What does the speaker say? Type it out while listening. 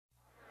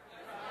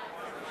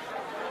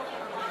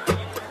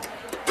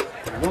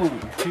1,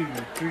 2,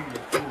 3,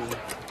 4.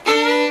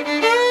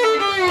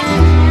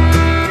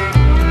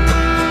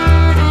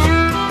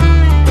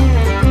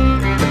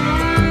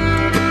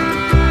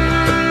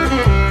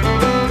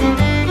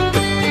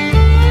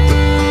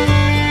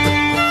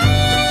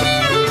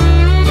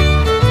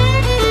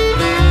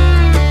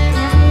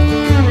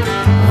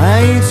 I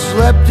ain't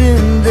slept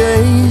in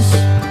days.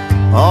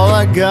 All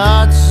I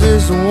got's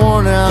this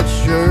worn out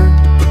shirt.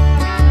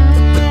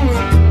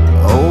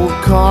 Old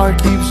car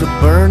keeps a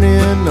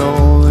burning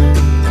oil.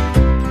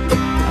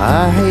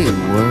 I hate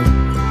work.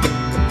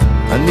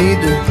 I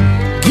need to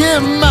get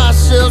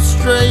myself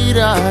straight.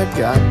 I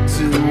got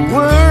to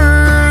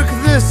work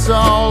this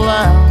all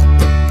out.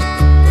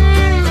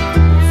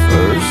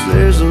 First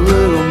there's a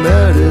little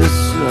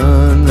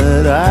medicine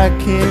that I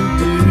can't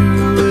do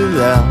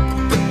without.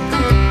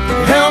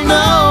 Hell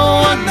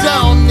no, I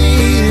don't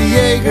need a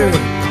Jaeger.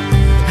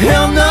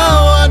 Hell no,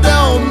 I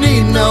don't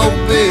need no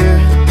beer.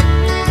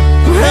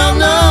 Hell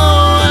no,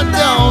 I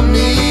don't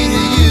need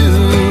you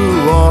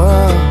or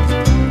a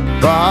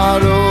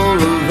bottle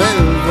of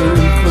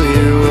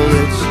Everclear. Well,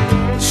 it's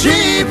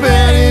cheap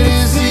and it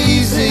is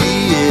easy.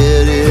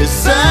 It is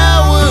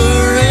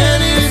sour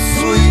and it's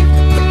sweet.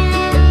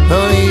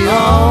 Honey,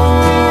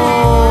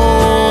 all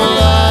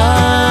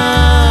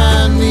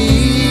I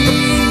need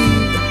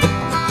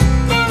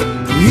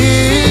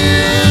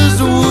is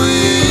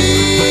weed.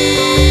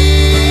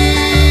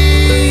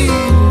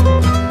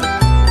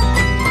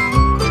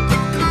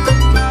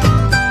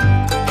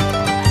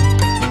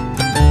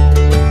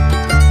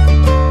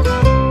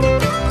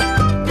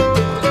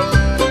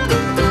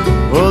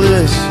 Well,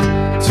 this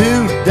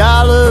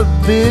 $2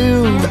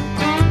 bill,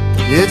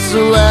 it's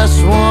the last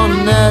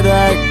one that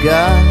I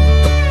got.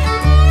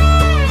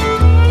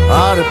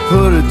 Ought to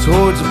put it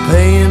towards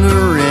paying the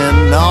rent,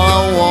 and all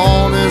I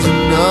want is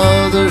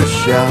another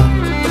shot.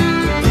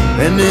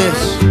 And this,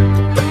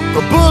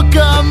 a book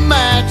of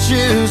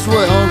matches,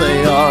 well,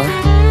 they are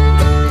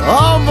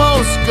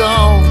almost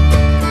gone,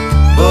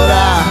 but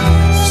I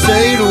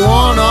saved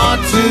one or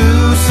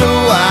two so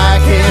I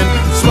can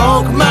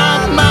smoke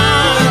my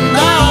mind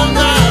all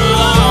night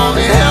long.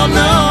 Hell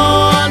no,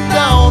 I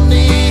don't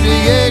need a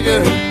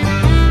Jaeger.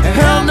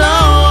 Hell no,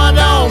 I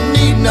don't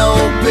need no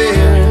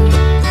beer.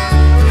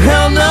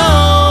 Hell no,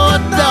 I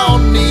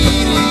don't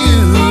need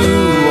you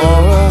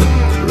or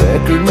a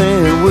record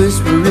man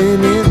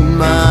whispering in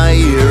my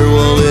ear.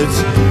 Well, it's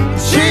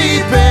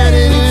cheap and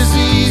it is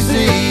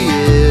easy.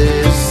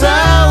 It's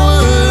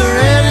sour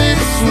and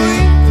it's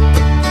sweet.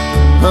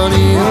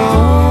 Honey,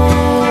 all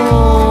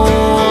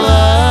I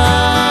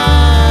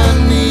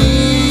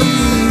need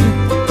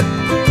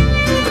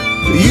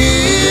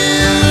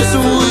is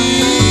weed.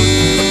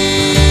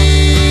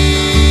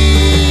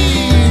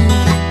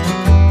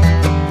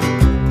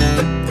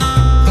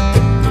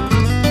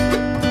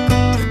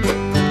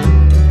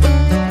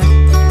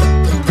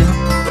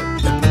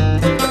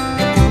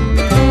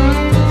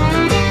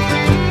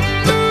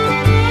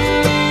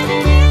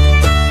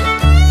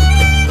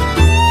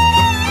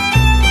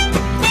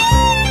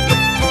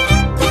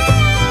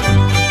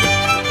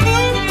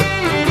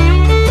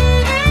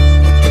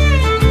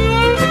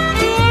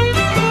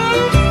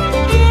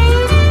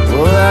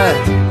 Well, that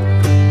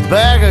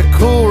bag of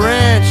Cool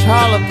Ranch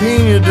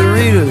jalapeno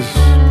Doritos,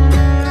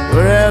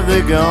 where have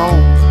they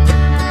gone?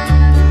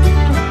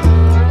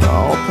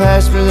 Oh,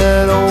 pass me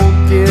that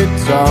old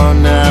guitar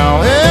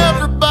now. Hey!